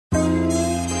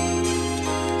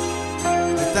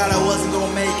thought I wasn't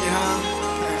gonna make it, huh?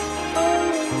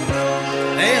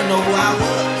 They didn't know who I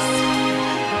was.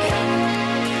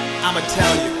 I'ma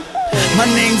tell you. My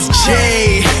name's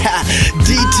Jay,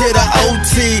 D to the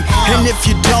OT. And if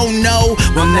you don't know,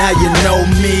 well now you know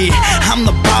me. I'm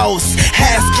the boss,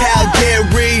 ask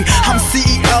Calgary. I'm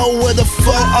CEO of the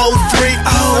 403.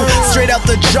 Straight out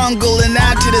the jungle and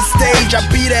out to the stage. I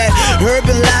be that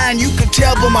urban line, you can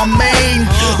tell by my mane.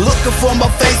 Looking for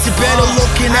my face, you better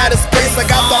looking out of space. I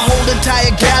got the whole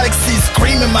entire galaxy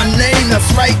screaming my name. That's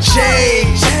right, Jay,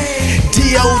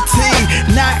 D-O-T,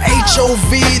 not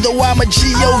H-O-V, though I'm a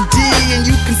G-O-D. And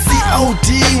you can see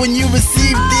OD when you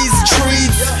receive these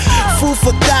treats. Food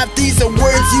for thought, these are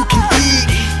words you can eat.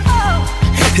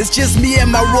 It's just me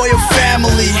and my royal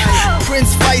family,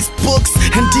 Prince, Vice, Books,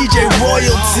 and DJ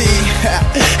Royalty.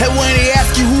 And when they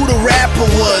ask you who the rapper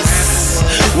was,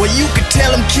 well you could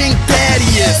tell him King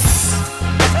Thaddeus.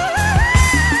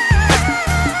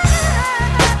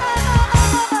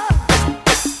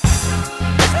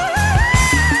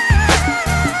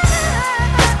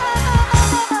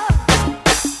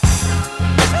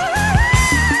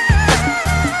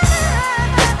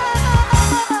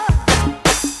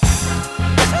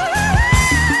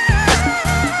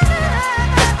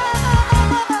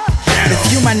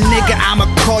 You my nigga, I'ma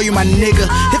call you my nigga.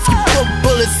 If you put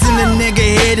bullets in the nigga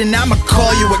head, then I'ma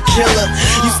call you a killer.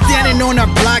 You standing on that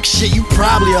block shit, you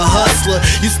probably a hustler.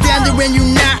 You standing when you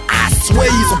not, I swear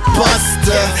you's a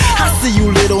buster. I see you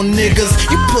little niggas,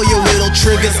 you pull your little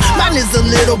triggers. Mine is a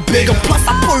little bigger, plus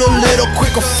I pull a little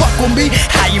quicker. Fuck with me,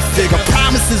 how you figure?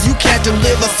 Promises you can't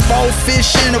deliver. Small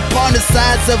fishing upon the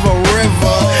sides of a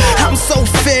river. I'm so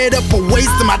fed up of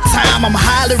wasting my time. I'm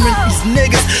hollering these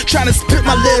niggas, trying to spit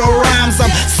my little rhymes.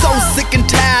 I'm so sick and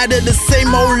tired of the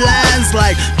same old lines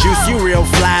like, Juice, you real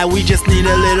fly, we just need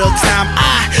a little time.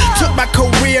 I took my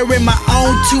career in my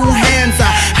own two hands.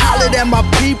 I hollered at my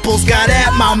peoples, got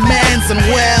at my mans, and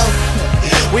well,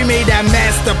 we made that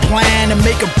master plan to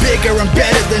make it bigger and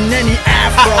better than any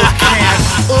Afro can.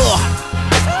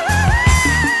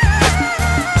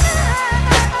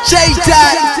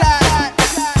 J-Dot.